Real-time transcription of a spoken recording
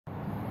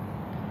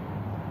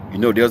You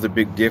know, there's a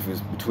big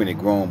difference between a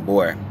grown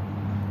boy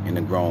and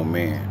a grown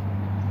man.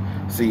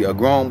 See, a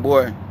grown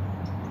boy,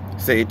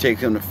 say it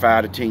takes him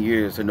 5 to 10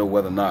 years to know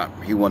whether or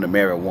not he want to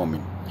marry a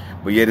woman,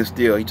 but yet and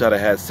still he try to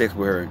have sex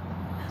with her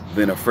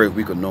within the first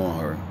week of knowing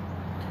her.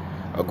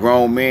 A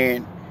grown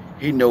man,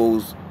 he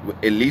knows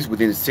at least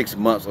within 6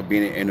 months of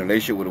being in a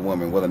relationship with a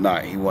woman whether or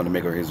not he want to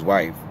make her his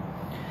wife.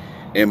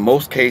 In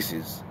most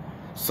cases,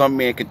 some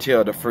men can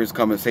tell the first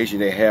conversation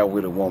they have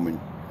with a woman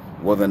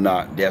whether or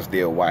not that's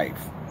their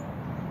wife.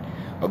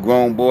 A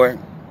grown boy,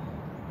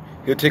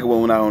 he'll take a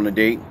woman out on a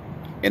date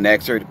and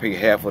ask her to pay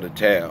half of the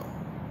tab.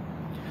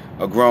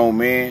 A grown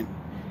man,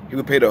 he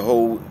would pay the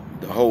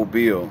whole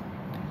bill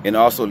and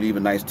also leave a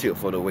nice tip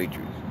for the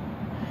waitress.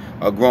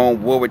 A grown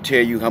boy would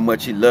tell you how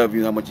much he loves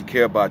you, how much he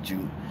cares about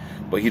you,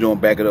 but he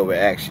don't back it up with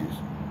actions.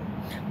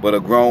 But a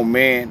grown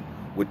man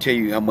would tell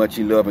you how much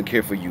he loves and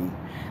cares for you,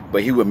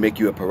 but he would make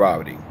you a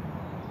priority.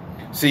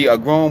 See, a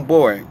grown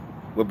boy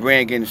will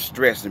bring in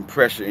stress and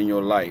pressure in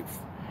your life.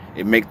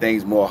 It make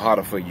things more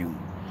harder for you.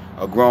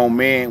 A grown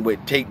man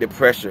would take the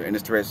pressure and the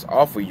stress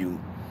off of you.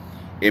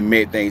 It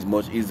made things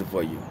much easier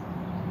for you.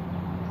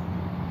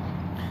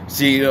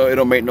 See, you know, it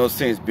don't make no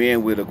sense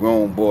being with a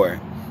grown boy.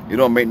 It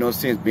don't make no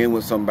sense being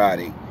with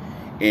somebody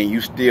and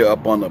you still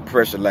up under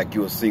pressure like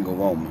you're a single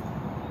woman.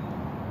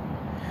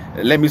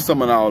 Let me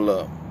sum it all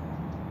up.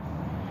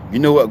 You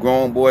know what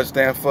grown boy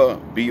stand for?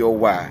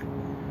 B-O-Y.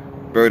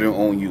 Burden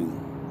on you.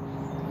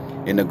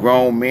 And the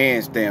grown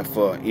man stand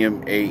for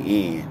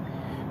M-A-N.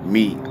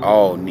 Meet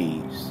all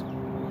needs.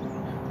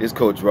 This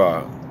Coach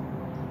Rob.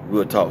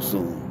 We'll talk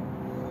soon.